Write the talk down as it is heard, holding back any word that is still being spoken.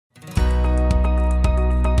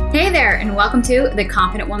Hey there, and welcome to the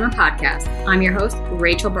Confident Woman Podcast. I'm your host,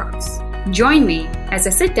 Rachel Brooks. Join me as I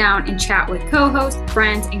sit down and chat with co-hosts,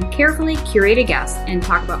 friends, and carefully curated guests and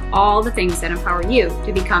talk about all the things that empower you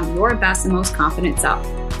to become your best and most confident self.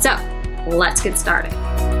 So, let's get started.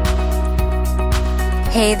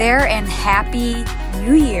 Hey there, and Happy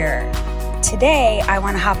New Year. Today, I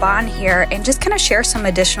want to hop on here and just kind of share some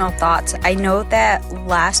additional thoughts. I know that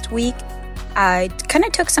last week, I kind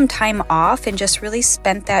of took some time off and just really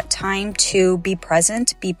spent that time to be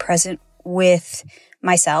present with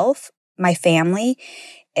myself, my family.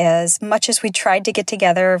 As much as we tried to get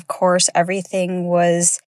together, of course, everything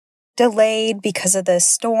was delayed because of the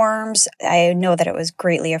storms. I know that it was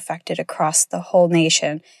greatly affected across the whole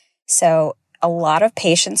nation. So a lot of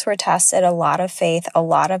patience were tested, a lot of faith, a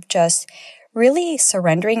lot of just really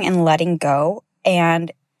surrendering and letting go.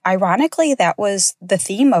 And ironically, that was the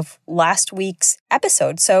theme of last week's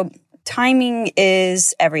episode. So timing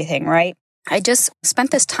is everything, right? I just spent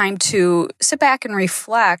this time to sit back and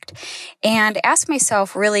reflect and ask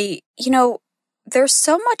myself really, there's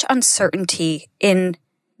so much uncertainty in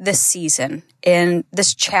this season, in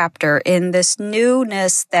this chapter, in this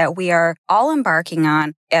newness that we are all embarking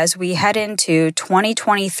on as we head into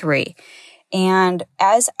 2023. And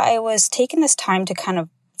as I was taking this time to kind of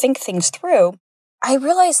think things through, I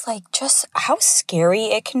realized just how scary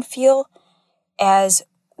it can feel as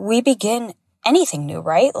we begin anything new,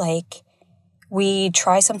 right? We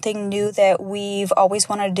try something new that we've always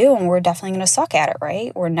wanted to do, and we're definitely going to suck at it,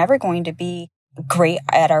 right? We're never going to be great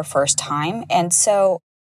at our first time. And so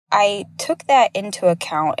I took that into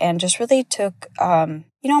account and just really took,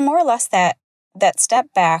 more or less that step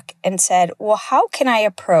back and said, well, how can I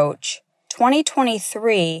approach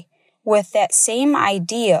 2023 with that same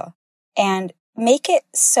idea and make it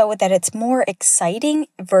so that it's more exciting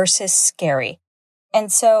versus scary? And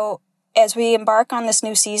so as we embark on this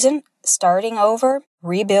new season, starting over,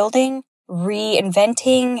 rebuilding,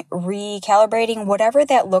 reinventing, recalibrating, whatever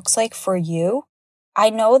that looks like for you, I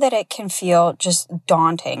know that it can feel just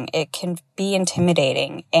daunting. It can be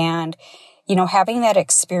intimidating. And, having that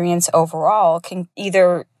experience overall can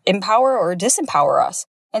either empower or disempower us.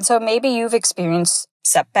 And so maybe you've experienced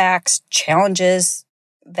setbacks, challenges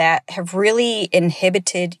that have really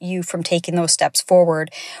inhibited you from taking those steps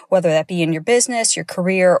forward, whether that be in your business, your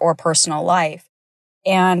career, or personal life.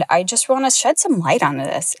 And I just want to shed some light on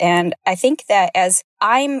this. And I think that as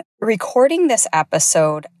I'm recording this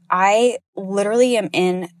episode, I literally am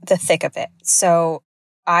in the thick of it. So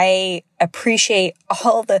I appreciate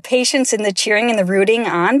all the patience and the cheering and the rooting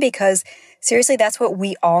on, because seriously, that's what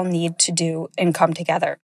we all need to do and come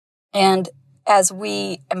together. And as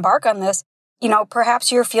we embark on this,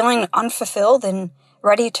 perhaps you're feeling unfulfilled and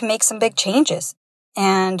ready to make some big changes.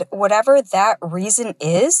 And whatever that reason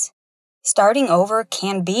is, starting over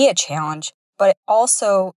can be a challenge, but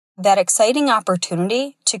also that exciting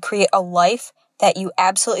opportunity to create a life that you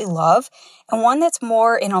absolutely love and one that's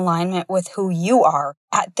more in alignment with who you are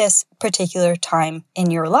at this particular time in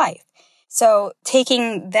your life. So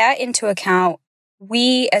taking that into account,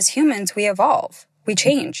 we as humans, we evolve, we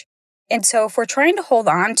change. And so if we're trying to hold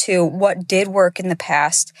on to what did work in the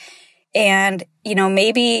past, and,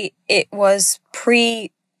 maybe it was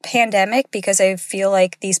pre-pandemic, because I feel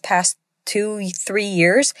like these past 2-3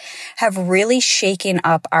 years have really shaken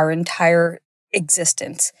up our entire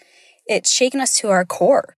existence. It's shaken us to our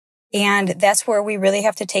core. And that's where we really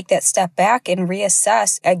have to take that step back and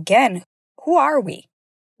reassess again, who are we?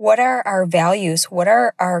 What are our values? What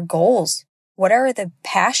are our goals? What are the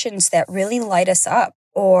passions that really light us up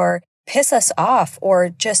or piss us off, or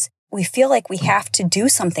just we feel like we have to do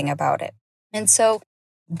something about it? And so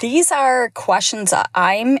these are questions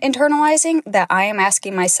I'm internalizing, that I am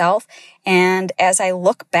asking myself. And as I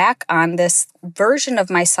look back on this version of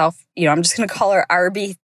myself, I'm just going to call her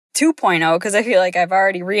RB 2.0, because I feel like I've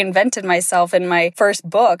already reinvented myself in my first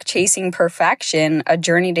book, Chasing Perfection, A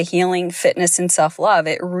Journey to Healing, Fitness, and Self-Love.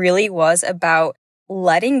 It really was about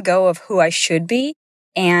letting go of who I should be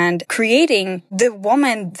and creating the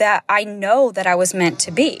woman that I know that I was meant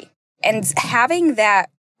to be. And having that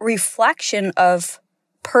reflection of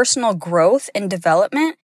personal growth and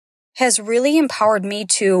development has really empowered me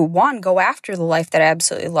to, one, go after the life that I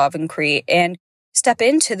absolutely love and create, and step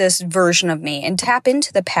into this version of me and tap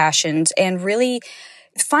into the passions and really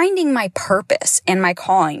finding my purpose and my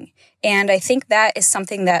calling. And I think that is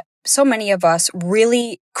something that so many of us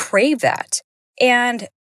really crave that. And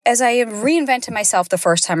as I reinvented myself the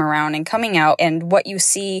first time around and coming out, and what you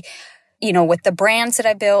see, with the brands that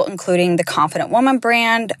I built, including the Confident Woman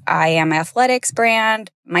brand, I Am Athletics brand,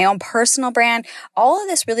 my own personal brand, all of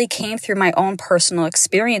this really came through my own personal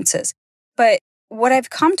experiences. But what I've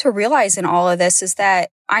come to realize in all of this is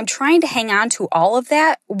that I'm trying to hang on to all of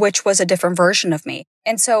that, which was a different version of me.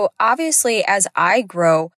 And so obviously, as I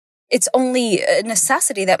grow, it's only a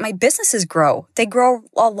necessity that my businesses grow. They grow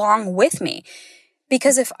along with me.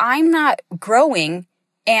 Because if I'm not growing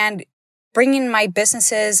and bringing my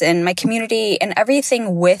businesses and my community and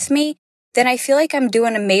everything with me, then I feel like I'm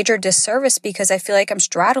doing a major disservice because I feel like I'm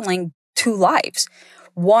straddling two lives.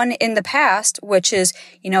 One in the past, which is,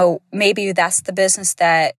 maybe that's the business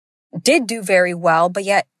that did do very well, but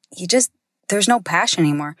yet there's no passion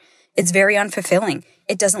anymore. It's very unfulfilling.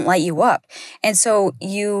 It doesn't light you up. And so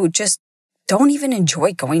you just don't even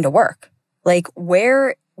enjoy going to work. Like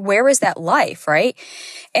where is that life, right?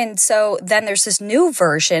 And so then there's this new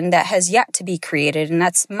version that has yet to be created.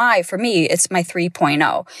 And for me, it's my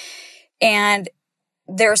 3.0. And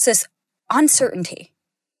there's this uncertainty.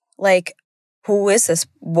 Like, who is this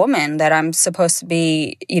woman that I'm supposed to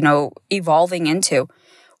be, evolving into?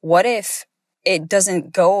 What if it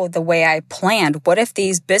doesn't go the way I planned? What if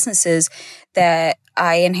these businesses that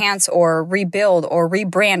I enhance or rebuild or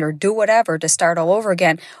rebrand or do whatever to start all over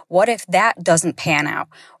again, what if that doesn't pan out?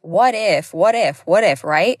 What if,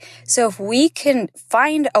 right? So if we can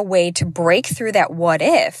find a way to break through that what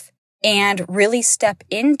if and really step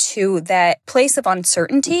into that place of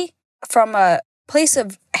uncertainty from a place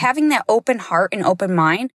of having that open heart and open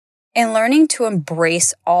mind and learning to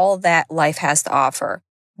embrace all that life has to offer.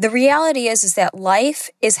 The reality is that life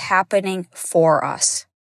is happening for us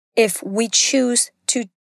if we choose to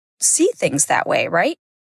see things that way, right?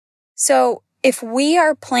 So if we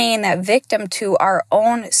are playing that victim to our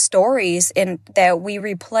own stories and that we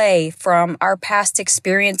replay from our past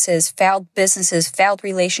experiences, failed businesses, failed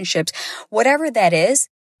relationships, whatever that is,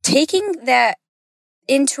 taking that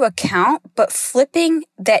into account, but flipping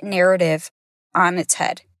that narrative on its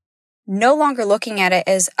head. No longer looking at it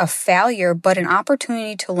as a failure, but an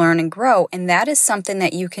opportunity to learn and grow. And that is something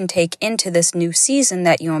that you can take into this new season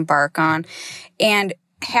that you embark on. And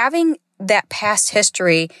having that past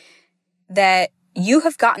history that you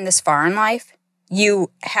have gotten this far in life,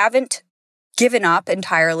 you haven't given up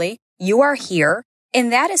entirely, you are here.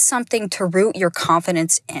 And that is something to root your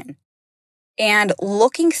confidence in. And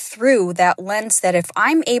looking through that lens that if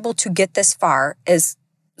I'm able to get this far, as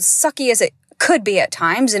sucky as it could be at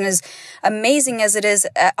times and as amazing as it is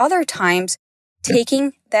at other times,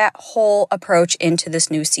 taking that whole approach into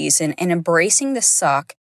this new season and embracing the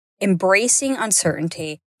suck, embracing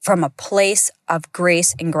uncertainty from a place of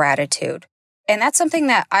grace and gratitude. And that's something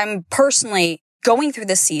that I'm personally going through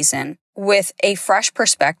this season with a fresh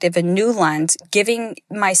perspective, a new lens, giving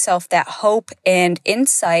myself that hope and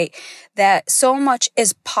insight that so much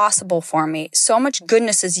is possible for me. So much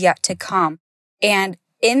goodness is yet to come. And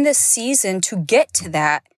in this season, to get to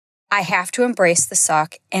that, I have to embrace the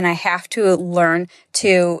suck and I have to learn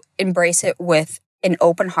to embrace it with an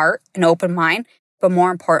open heart, an open mind, but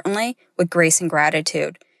more importantly, with grace and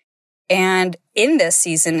gratitude. And in this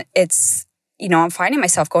season, it's, I'm finding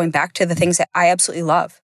myself going back to the things that I absolutely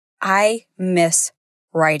love. I miss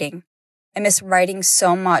writing. I miss writing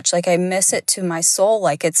so much. Like I miss it to my soul.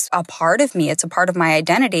 Like it's a part of me. It's a part of my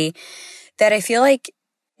identity that I feel like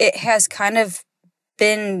it has kind of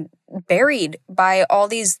been buried by all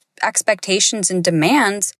these expectations and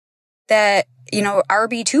demands that,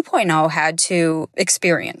 RB 2.0 had to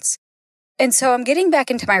experience. And so I'm getting back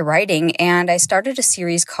into my writing and I started a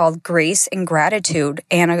series called Grace and Gratitude,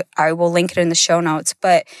 and I will link it in the show notes,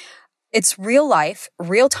 but it's real life,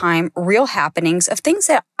 real time, real happenings of things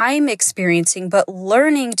that I'm experiencing, but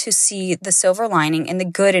learning to see the silver lining and the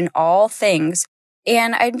good in all things.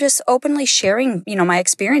 And I'm just openly sharing, my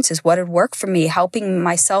experiences, what had worked for me, helping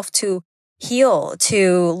myself to heal,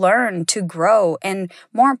 to learn, to grow, and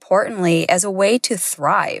more importantly, as a way to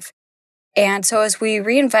thrive. And so as we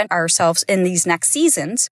reinvent ourselves in these next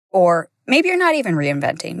seasons, or maybe you're not even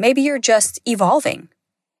reinventing, maybe you're just evolving,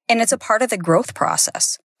 and it's a part of the growth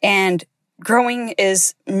process. And growing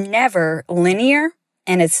is never linear,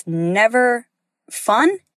 and it's never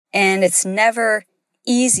fun, and it's never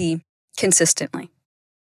easy consistently.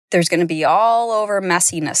 There's going to be all over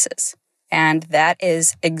messinesses. And that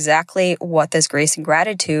is exactly what this Grace and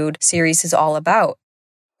Gratitude series is all about.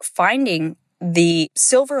 Finding the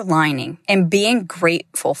silver lining and being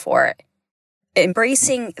grateful for it.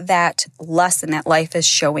 Embracing that lesson that life is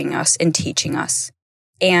showing us and teaching us.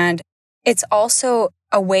 And it's also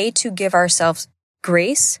a way to give ourselves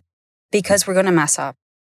grace because we're going to mess up.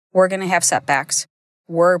 We're going to have setbacks.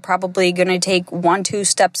 We're probably going to take 1-2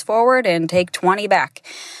 steps forward and take 20 back.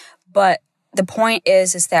 But the point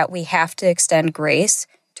is that we have to extend grace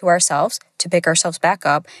to ourselves to pick ourselves back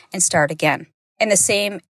up and start again. And the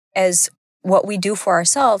same as what we do for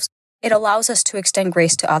ourselves, it allows us to extend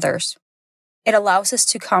grace to others. It allows us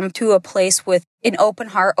to come to a place with an open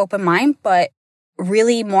heart, open mind, but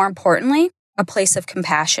really more importantly, a place of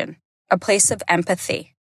compassion, a place of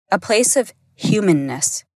empathy, a place of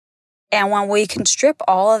humanness. And when we can strip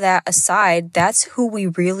all of that aside, that's who we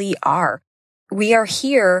really are. We are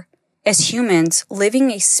here as humans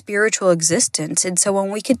living a spiritual existence. And so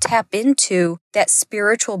when we could tap into that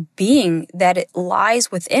spiritual being that it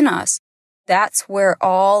lies within us, that's where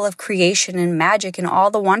all of creation and magic and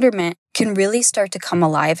all the wonderment can really start to come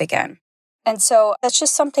alive again. And so that's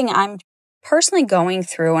just something I'm personally going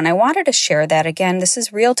through. And I wanted to share that again. This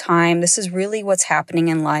is real time. This is really what's happening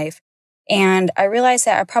in life. And I realize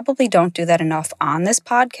that I probably don't do that enough on this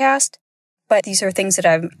podcast, but these are things that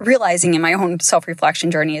I'm realizing in my own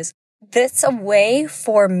self-reflection journey is that's a way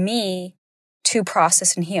for me to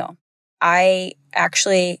process and heal. I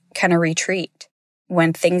actually kind of retreat.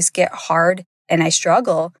 When things get hard and I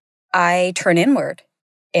struggle, I turn inward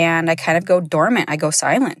and I kind of go dormant. I go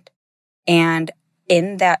silent. And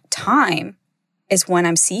in that time is when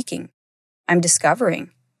I'm seeking, I'm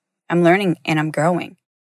discovering, I'm learning, and I'm growing.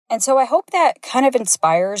 And so I hope that kind of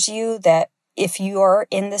inspires you that if you are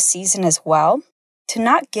in this season as well, to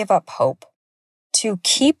not give up hope, to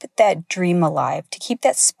keep that dream alive, to keep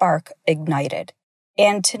that spark ignited,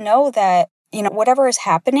 and to know that, whatever is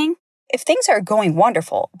happening, if things are going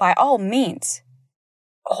wonderful, by all means,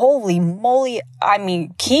 holy moly,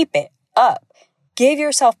 keep it up. Give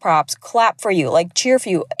yourself props, clap for you, cheer for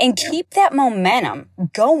you, and keep that momentum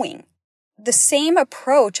going. The same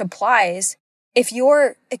approach applies if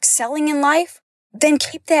you're excelling in life, then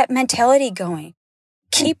keep that mentality going.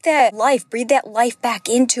 Keep that life, breathe that life back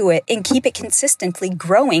into it, and keep it consistently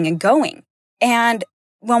growing and going. And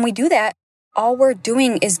when we do that, all we're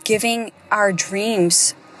doing is giving our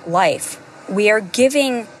dreams life. We are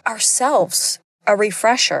giving ourselves a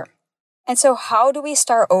refresher. And so how do we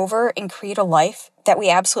start over and create a life that we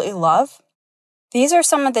absolutely love? These are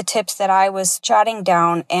some of the tips that I was jotting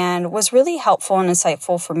down and was really helpful and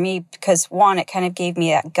insightful for me because one, it kind of gave me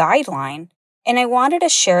that guideline. And I wanted to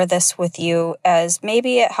share this with you as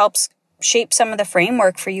maybe it helps shape some of the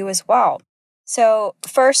framework for you as well. So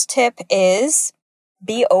first tip is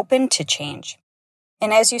be open to change.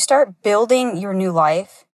 And as you start building your new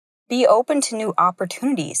life, be open to new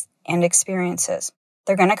opportunities and experiences.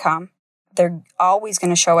 They're going to come. They're always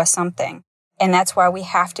going to show us something. And that's why we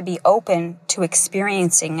have to be open to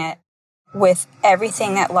experiencing it with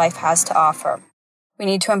everything that life has to offer. We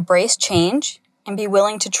need to embrace change and be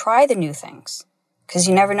willing to try the new things because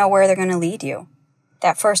you never know where they're going to lead you.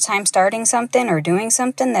 That first time starting something or doing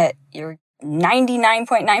something that you're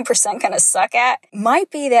 99.9% going to suck at might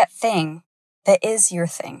be that thing that is your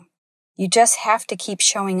thing. You just have to keep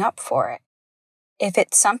showing up for it. If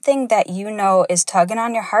it's something that you know is tugging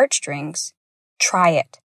on your heartstrings, try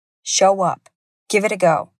it. Show up. Give it a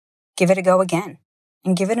go. Give it a go again.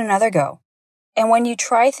 And give it another go. And when you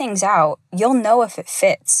try things out, you'll know if it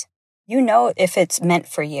fits. You know if it's meant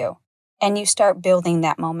for you. And you start building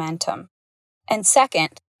that momentum. And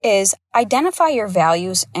second is identify your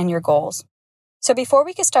values and your goals. So before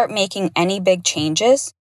we can start making any big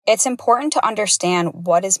changes, it's important to understand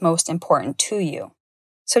what is most important to you.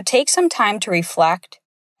 So take some time to reflect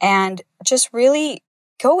and just really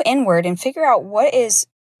go inward and figure out what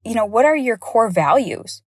are your core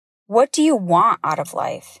values? What do you want out of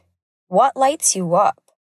life? What lights you up?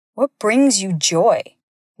 What brings you joy?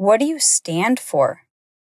 What do you stand for?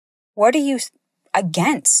 What are you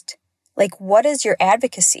against? What is your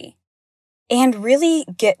advocacy? And really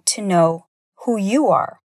get to know who you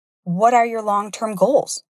are. What are your long-term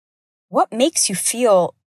goals? What makes you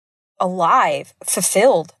feel alive,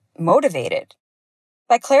 fulfilled, motivated?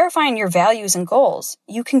 By clarifying your values and goals,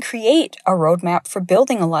 you can create a roadmap for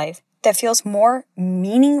building a life that feels more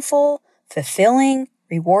meaningful, fulfilling,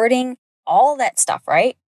 rewarding, all that stuff,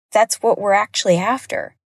 right? That's what we're actually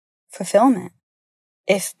after. Fulfillment.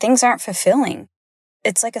 If things aren't fulfilling,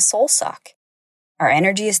 it's like a soul suck. Our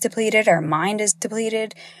energy is depleted, our mind is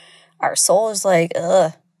depleted, our soul is like,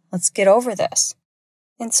 let's get over this.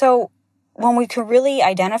 And so when we can really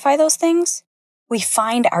identify those things, we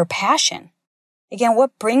find our passion. Again,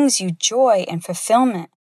 what brings you joy and fulfillment?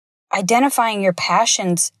 Identifying your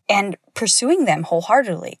passions and pursuing them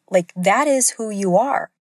wholeheartedly. That is who you are.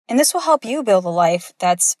 And this will help you build a life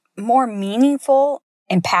that's more meaningful,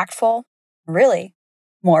 impactful, really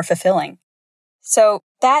more fulfilling. So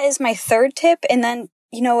that is my third tip. And then,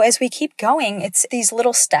 as we keep going, it's these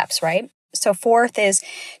little steps, right? So fourth is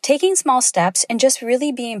taking small steps and just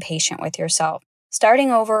really being patient with yourself.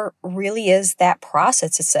 Starting over really is that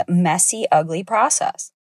process. It's a messy, ugly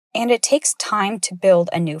process. And it takes time to build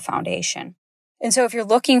a new foundation. And so if you're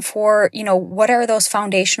looking for, what are those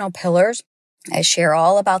foundational pillars? I share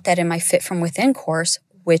all about that in my Fit From Within course,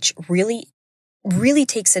 which really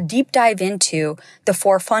takes a deep dive into the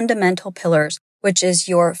 4 fundamental pillars, which is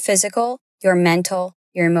your physical, your mental,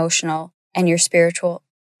 your emotional, and your spiritual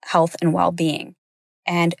health and well-being.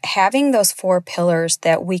 And having those 4 pillars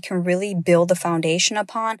that we can really build the foundation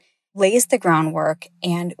upon lays the groundwork,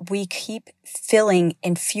 and we keep filling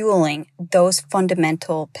and fueling those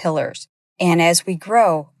fundamental pillars. And as we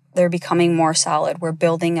grow, they're becoming more solid. We're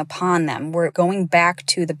building upon them. We're going back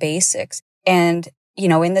to the basics. And,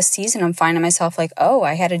 in this season, I'm finding myself like,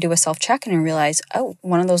 I had to do a self-check-in and realize,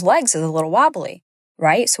 one of those legs is a little wobbly,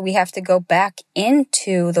 right? So we have to go back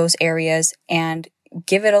into those areas and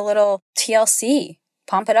give it a little TLC,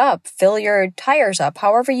 pump it up, fill your tires up,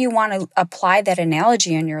 however you want to apply that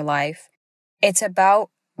analogy in your life. It's about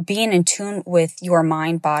being in tune with your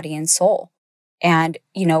mind, body, and soul. And,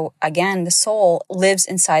 again, the soul lives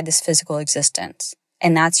inside this physical existence.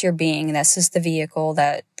 And that's your being. This is the vehicle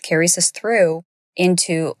that carries us through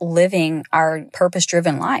into living our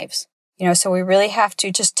purpose-driven lives. So we really have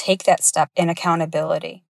to just take that step in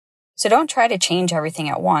accountability. So don't try to change everything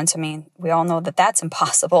at once. I mean, we all know that that's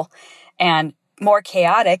impossible and more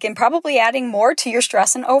chaotic and probably adding more to your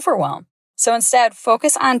stress and overwhelm. So instead,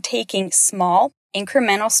 focus on taking small,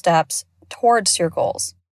 incremental steps towards your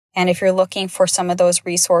goals. And if you're looking for some of those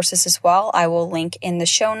resources as well, I will link in the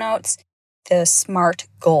show notes the SMART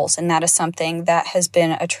goals. And that is something that has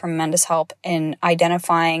been a tremendous help in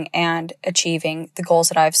identifying and achieving the goals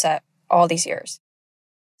that I've set all these years.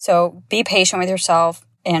 So be patient with yourself.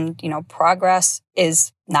 And, progress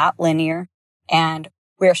is not linear. And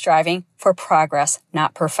we are striving for progress,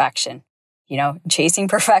 not perfection. Chasing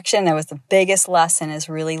perfection, that was the biggest lesson, is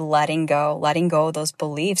really letting go of those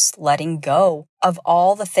beliefs, letting go of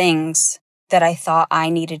all the things that I thought I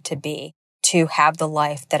needed to be to have the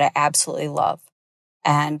life that I absolutely love.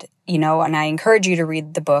 And, and I encourage you to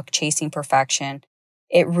read the book, Chasing Perfection.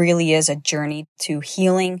 It really is a journey to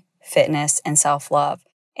healing, fitness, and self-love.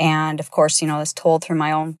 And of course, it's told through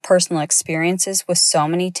my own personal experiences with so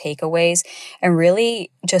many takeaways, and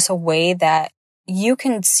really just a way that you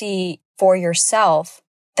can see for yourself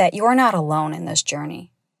that you're not alone in this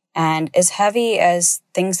journey. And as heavy as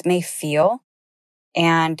things may feel,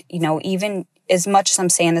 and, even as much as I'm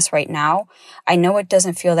saying this right now, I know it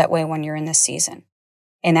doesn't feel that way when you're in this season.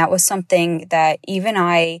 And that was something that even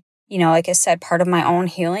I, like I said, part of my own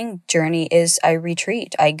healing journey is I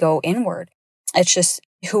retreat. I go inward. It's just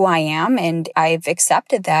who I am, and I've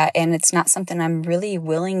accepted that. And it's not something I'm really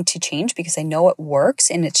willing to change because I know it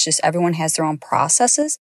works, and it's just everyone has their own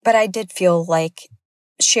processes. But I did feel like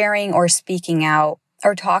sharing or speaking out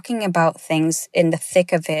or talking about things in the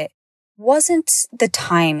thick of it wasn't the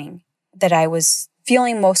timing that I was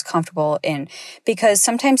feeling most comfortable in, because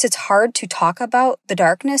sometimes it's hard to talk about the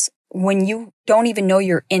darkness when you don't even know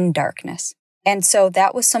you're in darkness. And so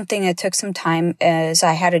that was something that took some time, as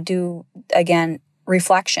I had to do, again,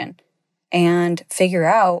 reflection and figure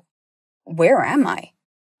out, where am I?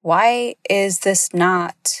 Why is this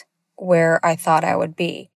not where I thought I would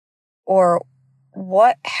be? Or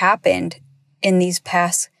what happened in these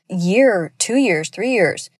past year, 2 years, 3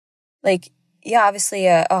 years? Obviously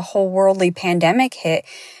a whole worldly pandemic hit,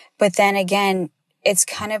 but then again, it's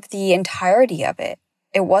kind of the entirety of it.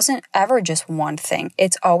 It wasn't ever just one thing.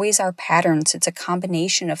 It's always our patterns. It's a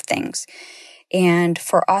combination of things. And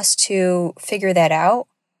for us to figure that out,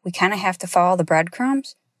 we kind of have to follow the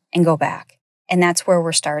breadcrumbs and go back. And that's where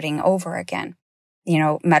we're starting over again.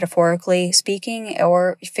 Metaphorically speaking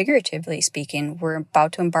or figuratively speaking, we're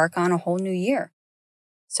about to embark on a whole new year.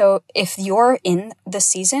 So if you're in the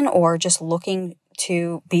season or just looking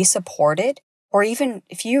to be supported, or even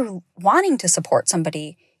if you're wanting to support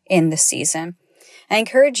somebody in this season, I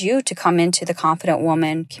encourage you to come into the Confident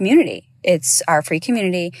Woman community. It's our free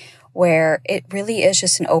community where it really is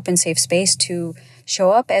just an open, safe space to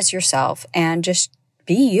show up as yourself and just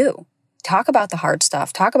be you. Talk about the hard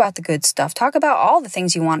stuff. Talk about the good stuff. Talk about all the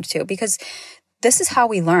things you want to, because this is how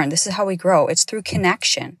we learn. This is how we grow. It's through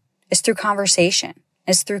connection. It's through conversation.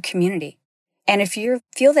 It's through community. And if you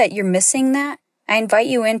feel that you're missing that, I invite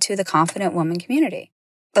you into the Confident Woman community.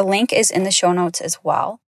 The link is in the show notes as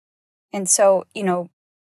well. And so,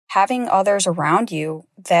 having others around you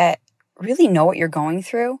that really know what you're going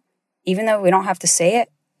through, even though we don't have to say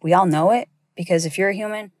it, we all know it, because if you're a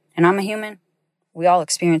human and I'm a human, we all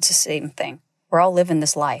experience the same thing. We're all living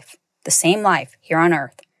this life, the same life here on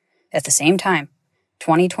earth at the same time.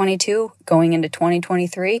 2022, going into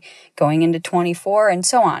 2023, going into 24, and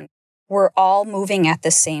so on. we're all moving at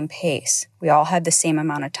the same pace. We all have the same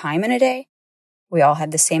amount of time in a day. We all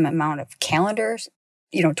have the same amount of calendars,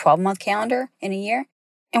 12-month calendar in a year.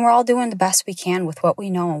 And we're all doing the best we can with what we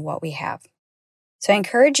know and what we have. So I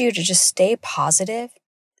encourage you to just stay positive,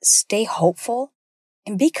 stay hopeful,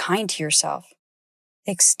 and be kind to yourself.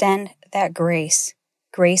 Extend that grace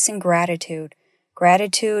and gratitude.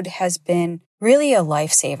 Gratitude has been really a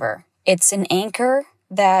lifesaver. It's an anchor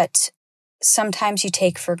that sometimes you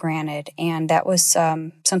take for granted. And that was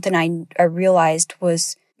something I realized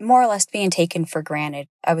was more or less being taken for granted.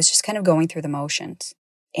 I was just kind of going through the motions.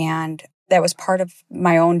 And that was part of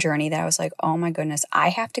my own journey that I was like, oh my goodness, I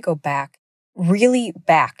have to go back, really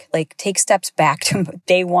back, like take steps back to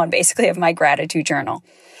day one, basically, of my gratitude journal.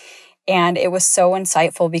 And it was so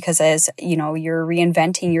insightful because as, you're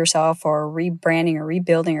reinventing yourself or rebranding or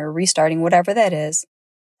rebuilding or restarting, whatever that is,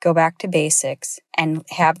 go back to basics and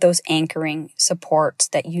have those anchoring supports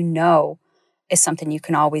that is something you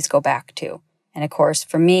can always go back to. And of course,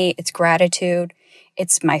 for me, it's gratitude.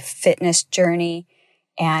 It's my fitness journey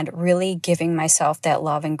and really giving myself that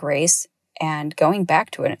love and grace and going back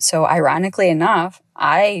to it. So ironically enough,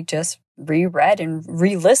 I just reread and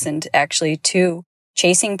re-listened actually to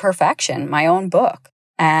Chasing Perfection, my own book.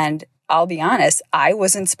 And I'll be honest, I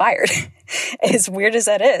was inspired. As weird as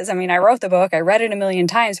that is. I mean, I wrote the book, I read it a million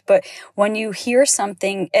times, but when you hear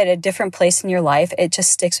something at a different place in your life, it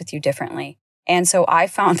just sticks with you differently. And so I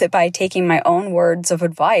found that by taking my own words of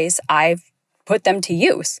advice, I've put them to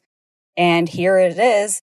use. And here it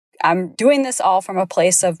is. I'm doing this all from a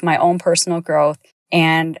place of my own personal growth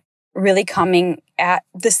and really coming at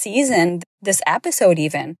the season, this episode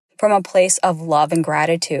even, from a place of love and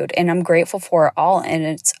gratitude. And I'm grateful for it all. And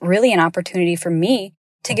it's really an opportunity for me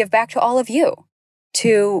to give back to all of you,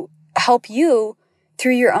 to help you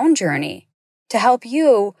through your own journey, to help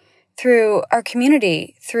you through our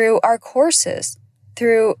community, through our courses,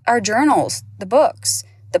 through our journals, the books,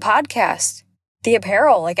 the podcast, the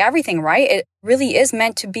apparel, like everything, right? It really is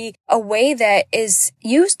meant to be a way that is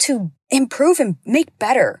used to improve and make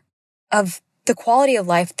better of the quality of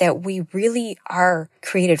life that we really are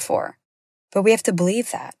created for. But we have to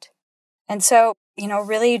believe that. And so,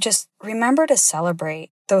 really just remember to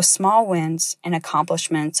celebrate those small wins and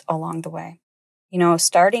accomplishments along the way.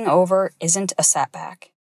 Starting over isn't a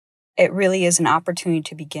setback. It really is an opportunity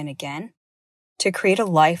to begin again, to create a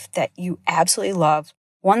life that you absolutely love,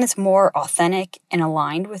 one that's more authentic and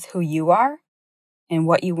aligned with who you are and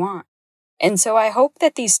what you want. And so I hope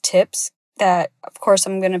that these tips that, of course,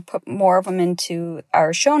 I'm going to put more of them into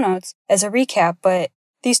our show notes as a recap, but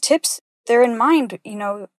these tips, they're in mind,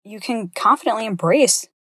 you can confidently embrace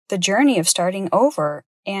the journey of starting over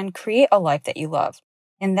and create a life that you love.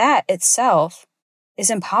 And that itself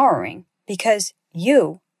is empowering because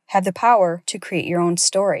you have the power to create your own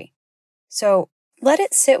story. So let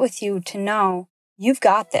it sit with you to know you've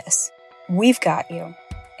got this. We've got you.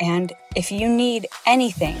 And if you need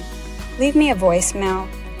anything, leave me a voicemail,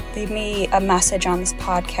 leave me a message on this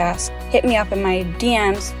podcast, hit me up in my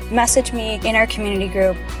DMs, message me in our community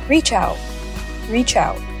group, reach out,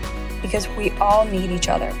 because we all need each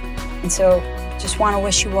other. And so just want to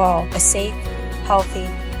wish you all a safe, healthy,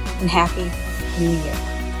 and happy New Year.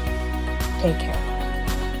 Take care.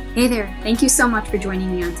 Hey there. Thank you so much for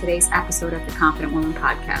joining me on today's episode of the Confident Woman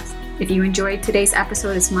Podcast. If you enjoyed today's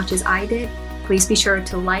episode as much as I did, please be sure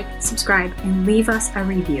to like, subscribe, and leave us a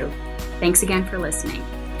review. Thanks again for listening.